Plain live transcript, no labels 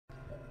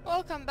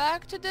Welcome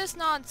back to this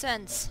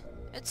nonsense.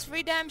 It's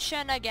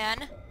redemption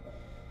again.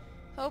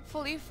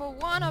 Hopefully for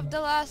one of the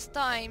last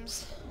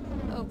times.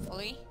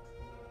 Hopefully.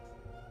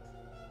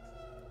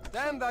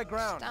 Stand thy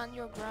ground. Stand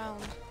your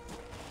ground.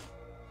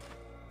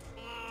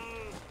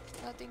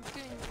 Nothing too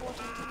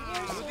important in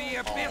here, so... The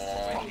abyss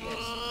with you.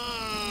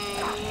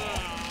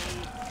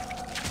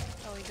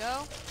 There we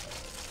go.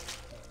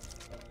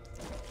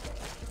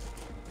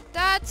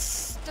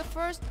 That's the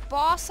first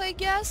boss, I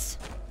guess.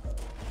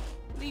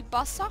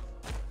 Libassa?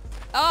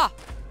 Ah!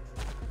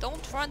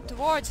 Don't run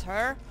towards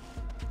her.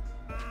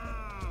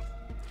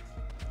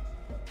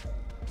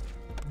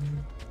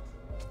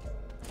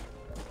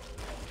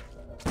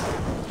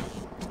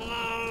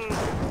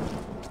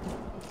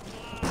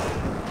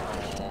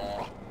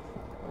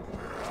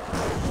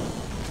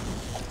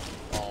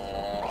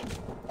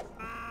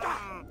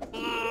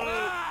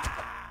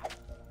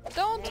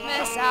 Don't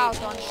miss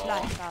out on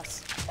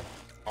Schlachtas.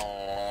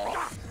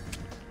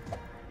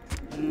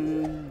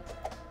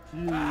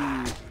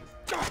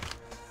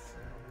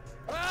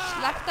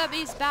 Schlachta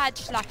is bad,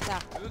 Schlachta.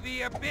 To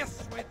the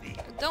abyss with thee.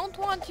 I don't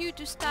want you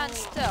to stand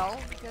still,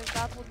 because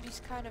that would be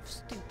kind of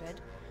stupid.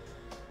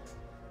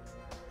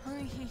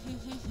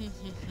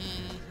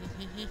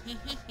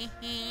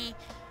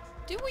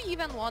 Do we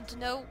even want to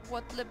know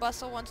what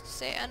Libassa wants to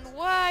say, and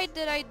why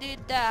did I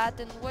did that,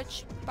 and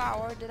which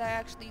power did I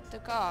actually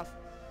took off?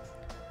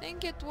 I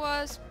think it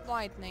was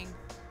lightning.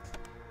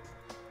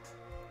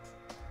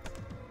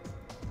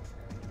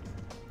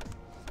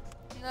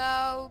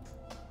 Now,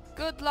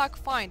 good luck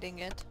finding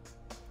it.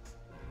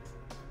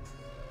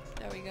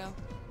 There we go.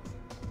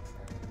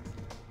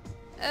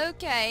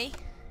 Okay.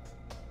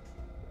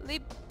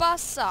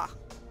 Libassa.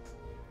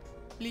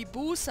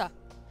 Libusa.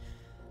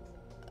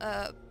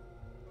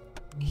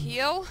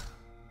 Heal.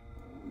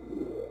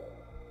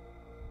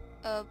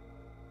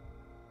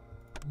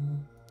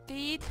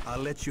 Feed. I'll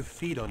let you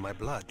feed on my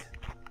blood.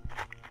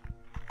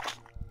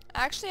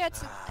 Actually,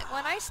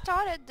 when I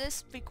started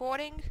this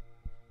recording,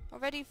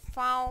 already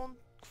found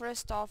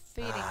Kristoff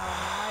feeding on him.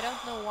 I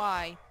don't know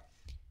why.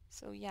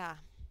 So yeah.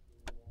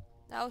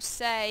 Now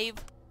save.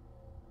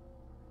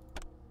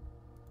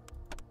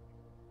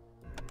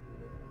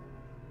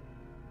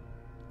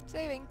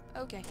 Saving.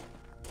 Okay.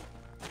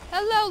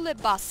 Hello,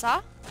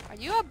 Libassa. Are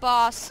you a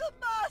boss? The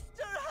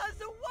master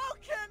has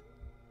awoken!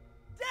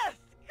 Death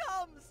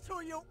comes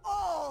to you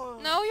all!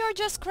 No, you're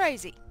just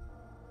crazy.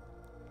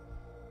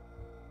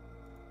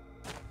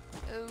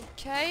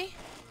 Okay.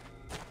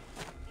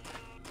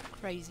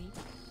 Crazy.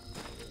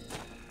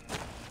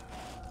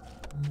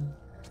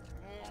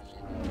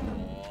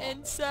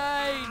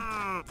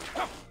 Insane!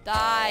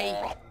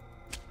 Die!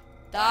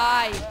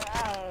 Die!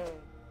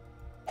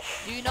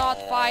 Do not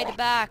fight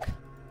back!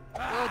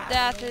 Your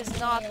death is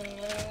not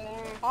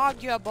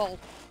arguable.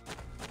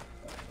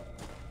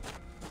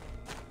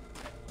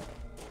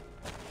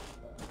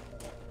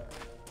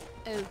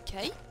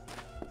 Okay.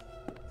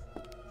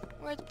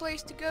 Where's the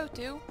place to go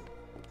to?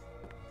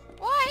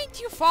 Why ain't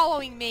you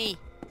following me?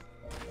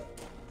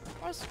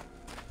 Where's...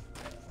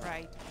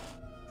 Right.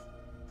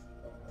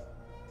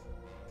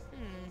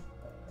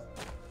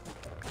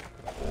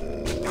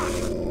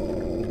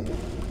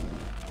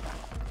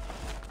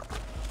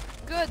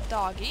 Good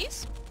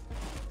doggies.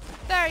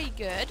 Very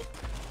good.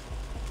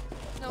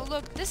 No,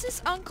 look, this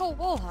is Uncle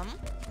Wilhelm.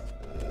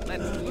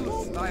 Let's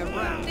loose thy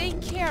wrath.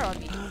 Take care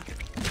of you.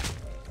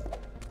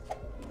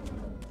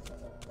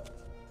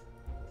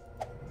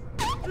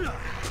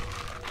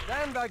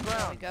 Stand thy There we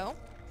ground. go.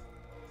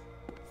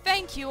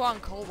 Thank you,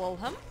 Uncle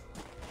Wilhelm.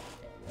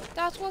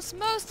 That was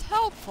most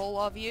helpful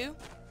of you.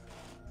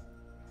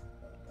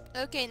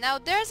 Okay, now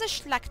there's a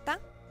Schlachta.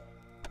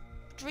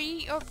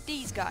 3 of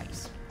these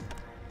guys.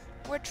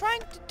 We're trying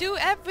to do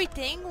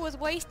everything with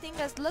wasting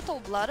as little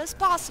blood as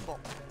possible.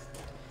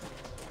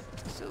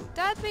 So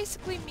that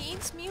basically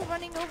means me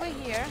running over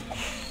here,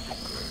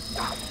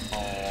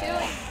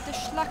 killing the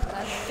Schlachta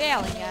and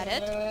failing at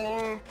it.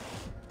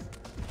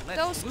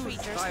 Those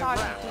creatures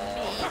starting to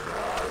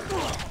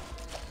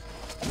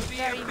me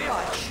very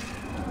much.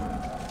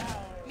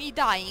 Me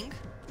dying,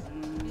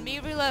 me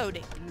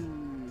reloading.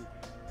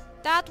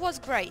 That was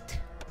great,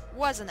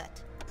 wasn't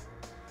it?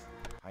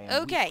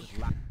 Okay.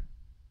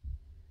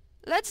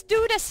 Let's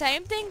do the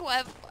same thing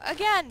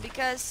again,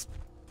 because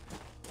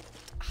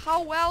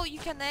how well you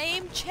can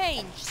aim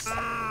changes.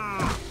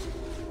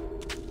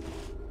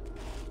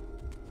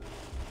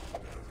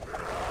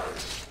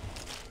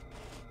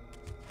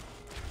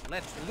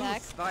 Let's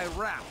loose thy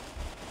wrath.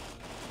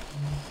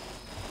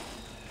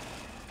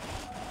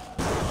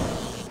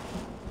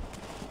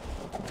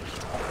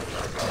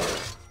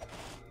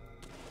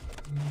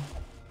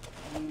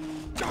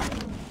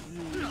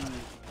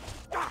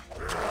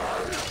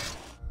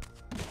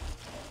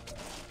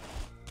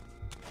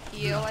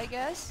 Heal, I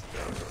guess.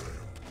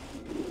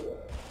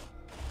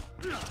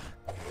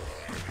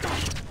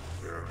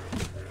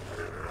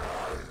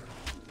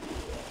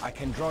 I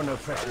can draw no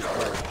precious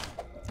blood.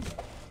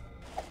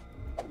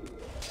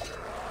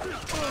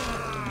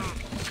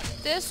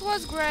 This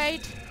was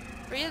great.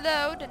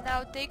 Reload and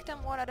now take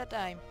them one at a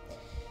time.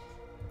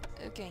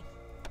 Okay.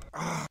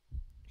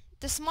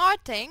 The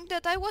smart thing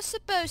that I was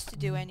supposed to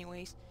do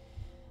anyways.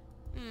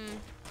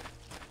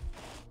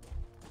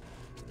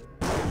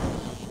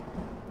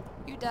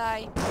 You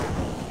die.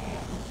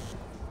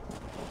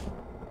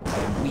 I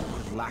am weak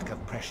with lack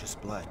of precious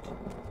blood.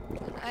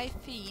 And I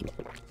feed.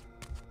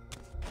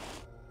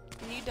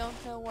 And you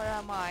don't know where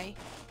am I.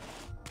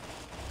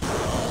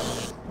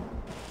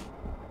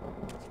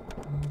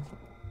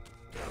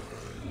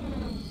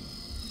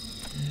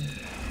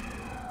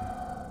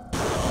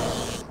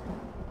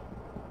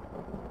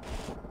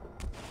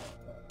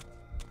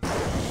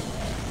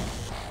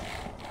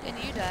 Then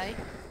you die.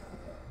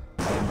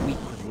 I am weak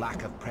with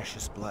lack of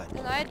precious blood.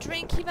 And I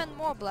drink even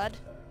more blood.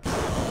 Then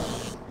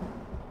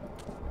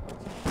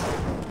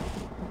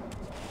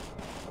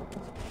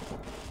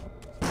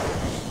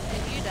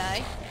you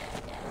die.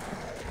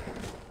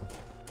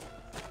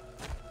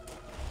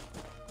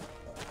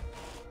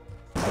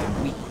 I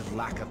am weak with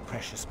lack of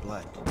precious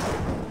blood.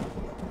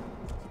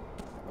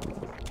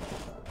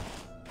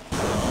 I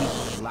am weak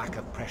with lack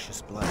of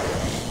precious blood.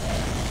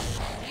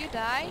 You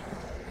die.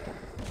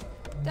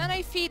 Then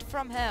I feed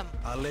from him.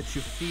 I'll let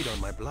you feed on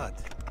my blood.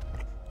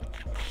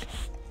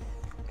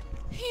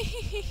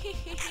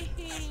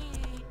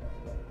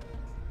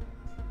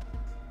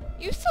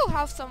 You still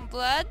have some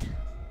blood.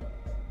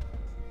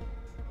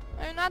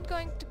 I'm not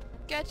going to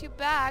get you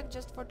back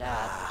just for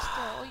that, but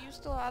still, you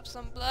still have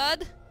some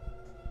blood.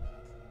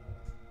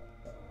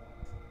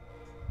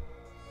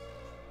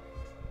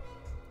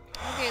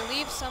 Okay,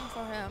 leave some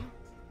for him.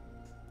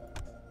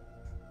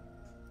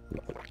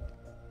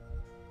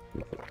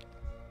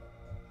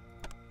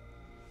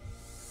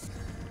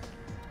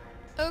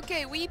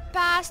 Okay, we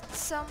passed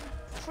some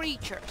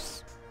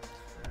creatures.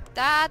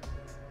 That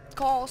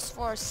calls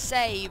for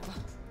save.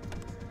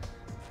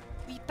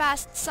 We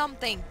passed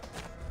something.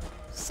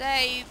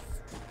 Save.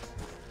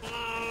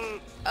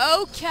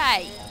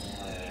 Okay.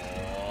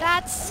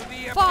 That's To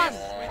the fun.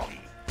 abyss with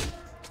thee.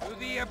 To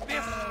the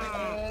abyss with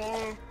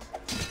thee.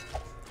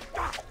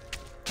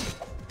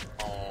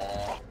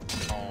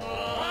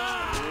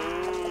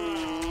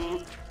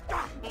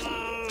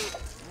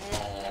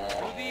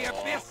 To the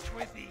abyss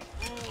with thee.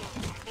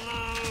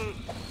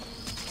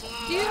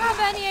 Do you have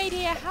any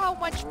idea how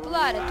much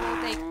blood it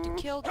will take to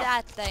kill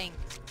that thing?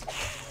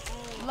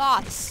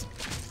 Lots.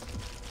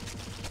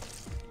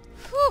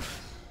 Whew.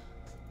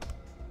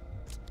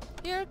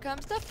 Here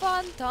comes the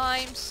fun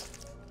times.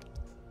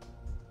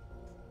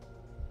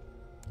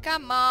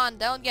 Come on,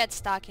 don't get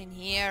stuck in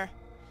here.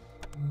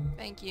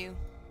 Thank you.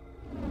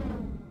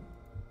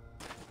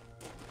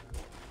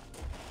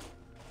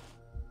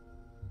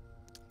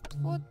 It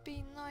would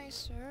be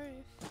nicer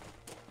if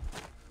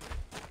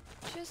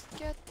just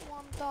get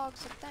one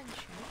dog's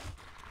attention.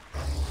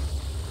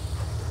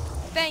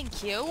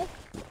 Thank you.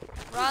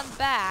 Run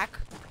back.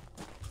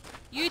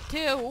 You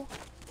too.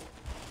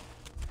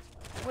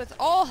 With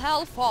all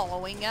hell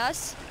following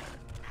us.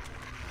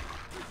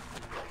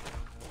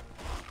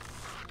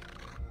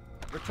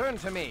 Return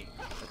to me.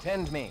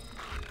 Attend me.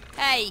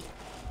 Hey.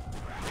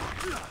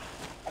 To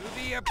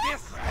the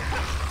abyss.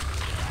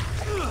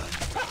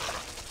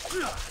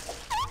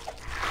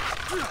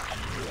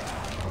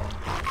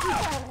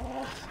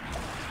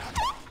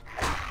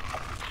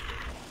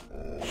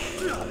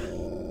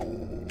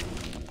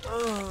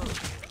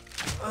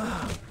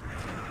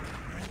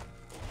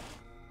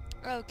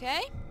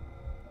 Okay.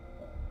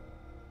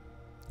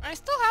 I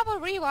still have a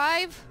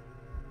revive.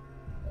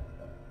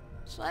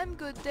 So I'm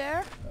good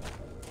there.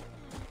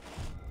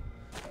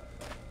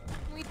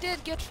 We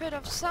did get rid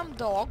of some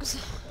dogs.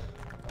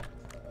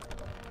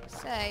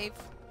 Save.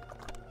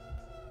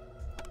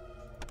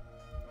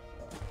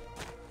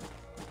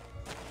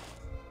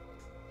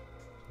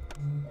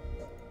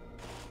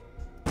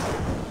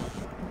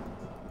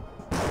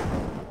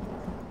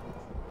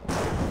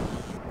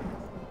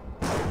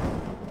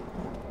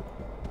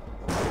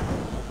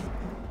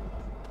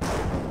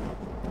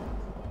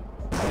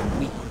 I am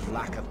weak with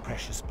lack of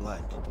precious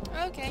blood.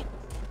 Okay.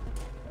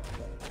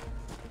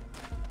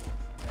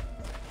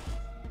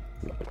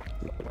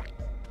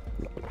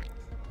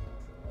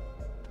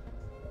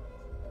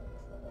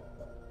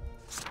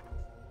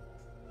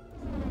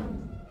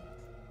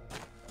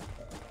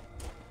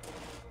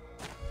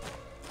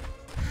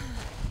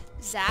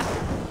 Zap.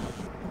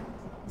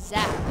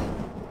 Zap.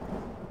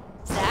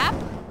 Zap.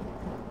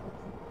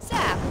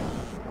 Zap.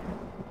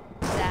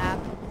 Zap.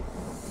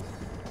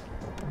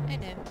 I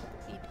know.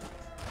 Feed.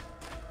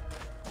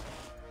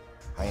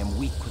 I am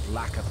weak with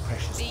lack of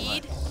precious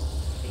Feed. blood.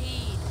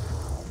 Feed.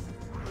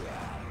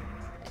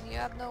 And you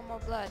have no more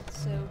blood,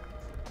 so...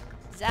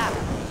 Zap.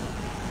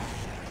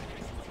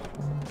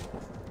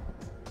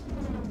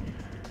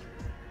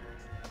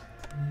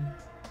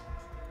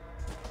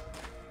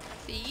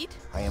 Feed.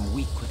 I am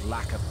weak with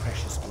lack of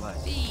precious blood.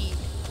 Feed.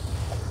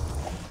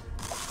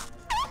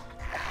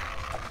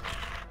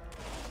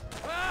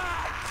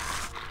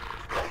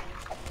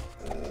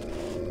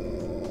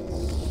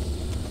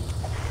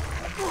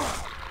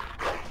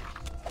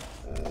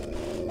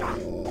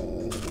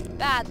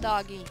 Bad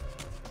doggy.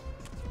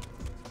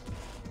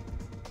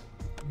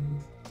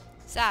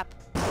 Zap.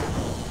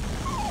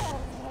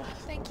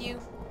 Thank you.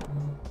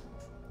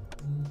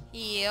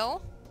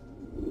 Heal.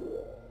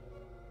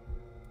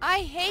 I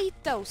hate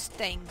those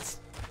things.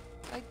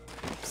 Like,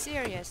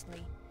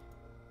 seriously.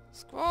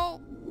 Scroll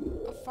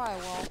a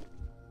firewall.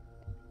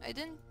 I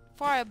didn't...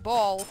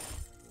 Fireball.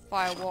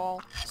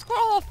 Firewall.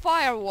 Scroll a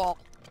firewall.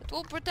 It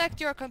will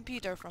protect your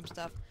computer from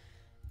stuff.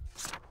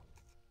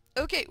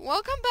 Okay,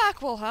 welcome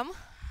back, Wilhelm.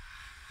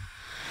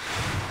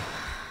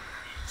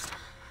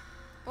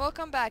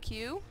 Welcome back,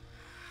 you.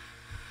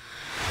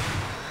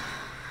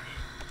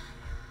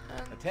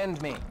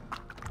 Attend me.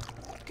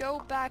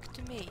 Go back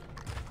to me.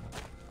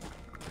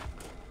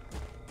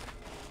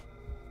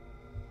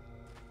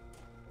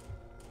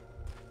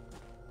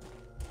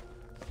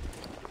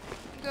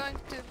 I'm going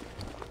to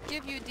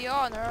give you the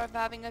honor of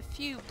having a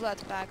few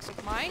blood packs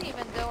of mine,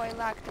 even though I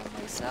lack them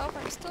myself.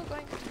 I'm still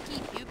going to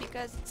keep you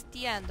because it's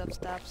the end of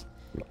stuff.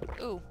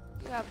 Ooh,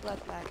 you have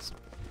blood packs.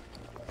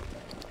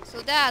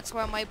 So that's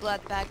where my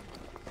blood pack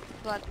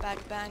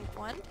bank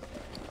went.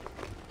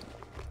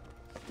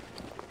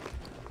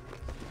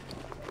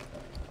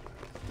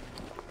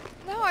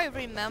 Now I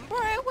remember,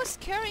 I was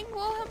carrying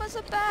Wilhelm as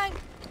a bank.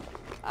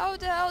 How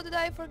the hell did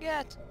I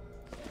forget?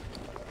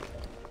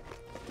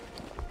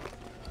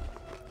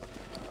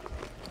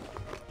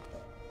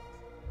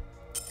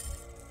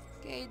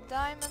 Okay,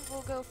 diamond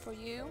will go for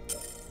you.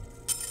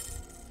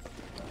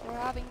 For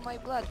having my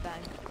blood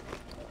bank.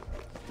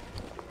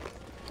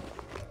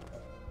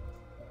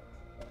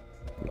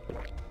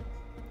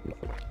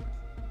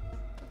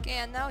 Okay,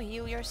 and now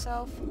heal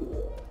yourself.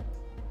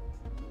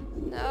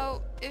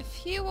 Now, if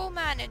he will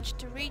manage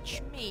to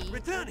reach me...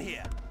 Return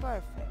here!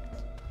 Perfect.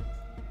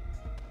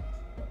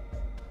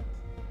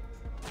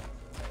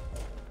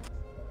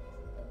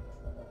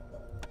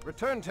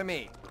 Return to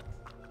me.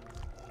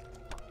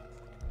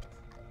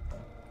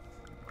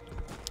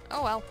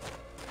 Oh well.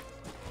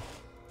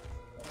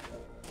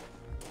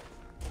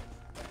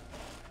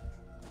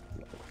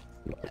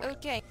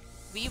 Okay,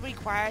 we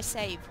require a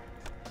save.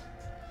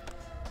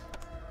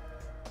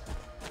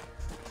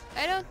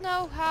 I don't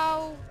know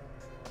how...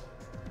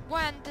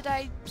 When did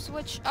I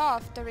switch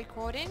off the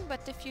recording,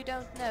 but if you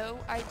don't know,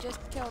 I just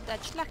killed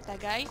that Schlachta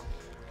guy,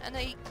 and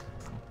I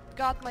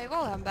got my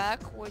Wilhelm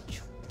back,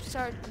 which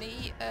served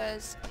me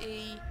as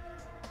a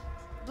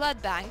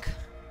blood bank,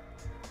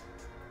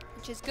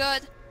 which is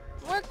good.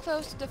 We're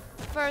close to the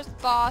first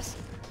boss.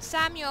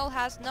 Samuel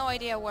has no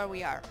idea where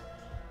we are.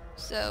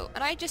 So,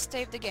 and I just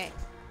saved the game.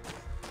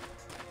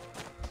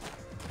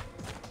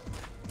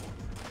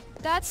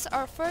 That's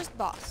our first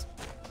boss.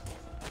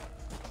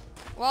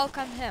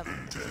 Welcome him.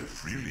 Enter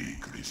freely,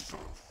 Christoph.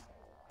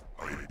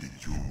 I bid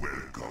you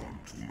welcome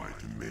to my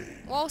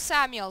domain. Well,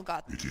 Samuel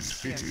got It is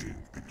fitting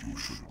that you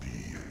should be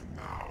here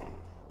now,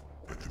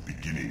 at the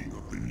beginning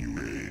of the new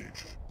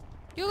age.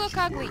 You look You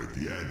ugly. were at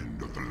the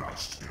end of the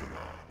last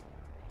era.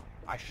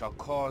 I shall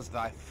cause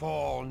thy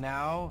fall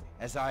now,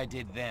 as I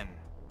did then.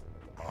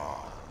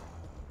 Ah,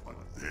 but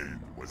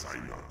then was I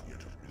not yet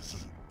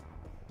arisen.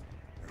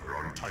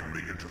 Your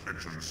untimely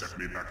intervention set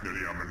me back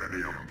nearly a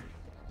millennium.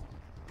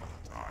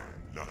 But I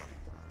am nothing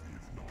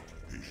if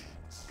not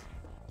patience.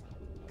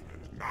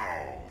 And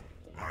now,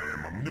 I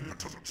am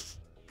omnipotent.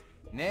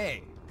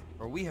 Nay,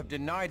 for we have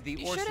denied the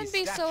You Orsi shouldn't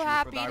be statue so for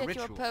happy thy that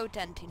ritual. you're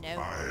potent, you know.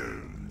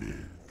 I'll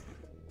live.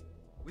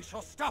 We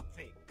shall stop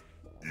thee!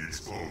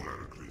 It's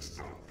over,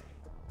 Christoph.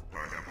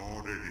 I have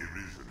already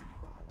risen,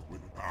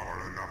 with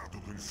power enough to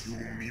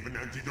consume even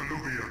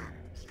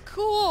antediluvians.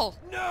 Cool.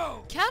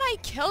 No! Can I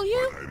kill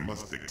you? But I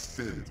must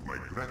extend my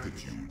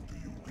gratitude to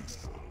you,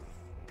 Christoph.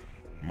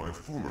 My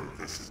former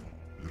vessel,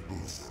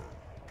 Lebusa,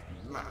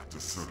 lacked a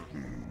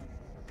certain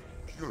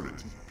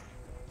purity.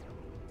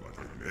 But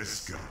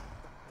Aneska,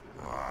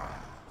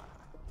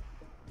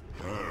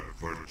 her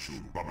virtue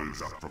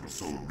bubbles up from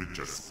so rich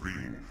a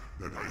spring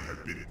that I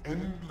have been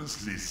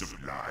endlessly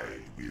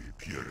supplied with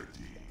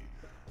purity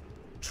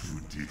to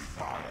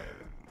defile.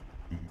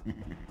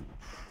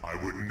 I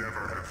would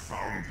never have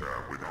found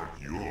her without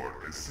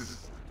your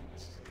assistance.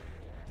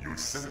 You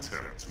sent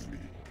her to me,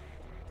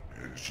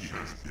 and she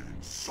has been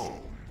so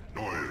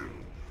loyal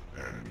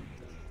and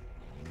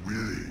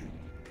willing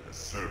a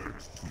servant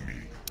to me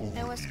over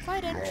It was these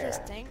quite long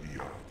interesting.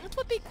 years. It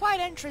would be quite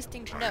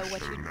interesting to know I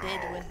what shall you did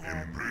now with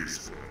her.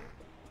 embrace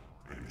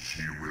her, and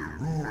she will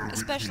rule with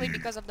Especially me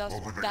because of those-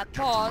 over the that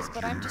capital pause, of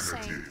but I'm just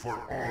humanity saying. for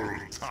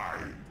all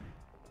time.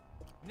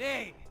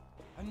 Nay!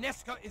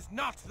 Aneska is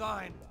not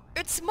thine!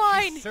 It's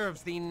mine!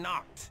 Serves thee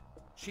not.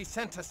 She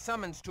sent a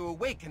summons to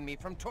awaken me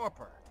from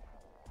torpor.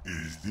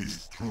 Is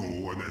this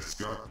true,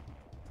 Aneska?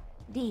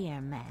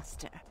 Dear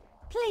master,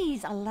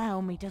 please allow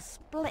me to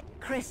split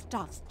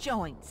Christoph's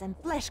joints and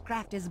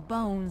fleshcraft his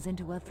bones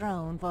into a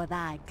throne for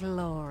thy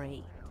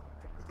glory.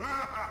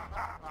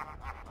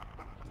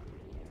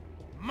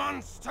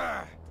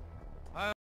 Monster!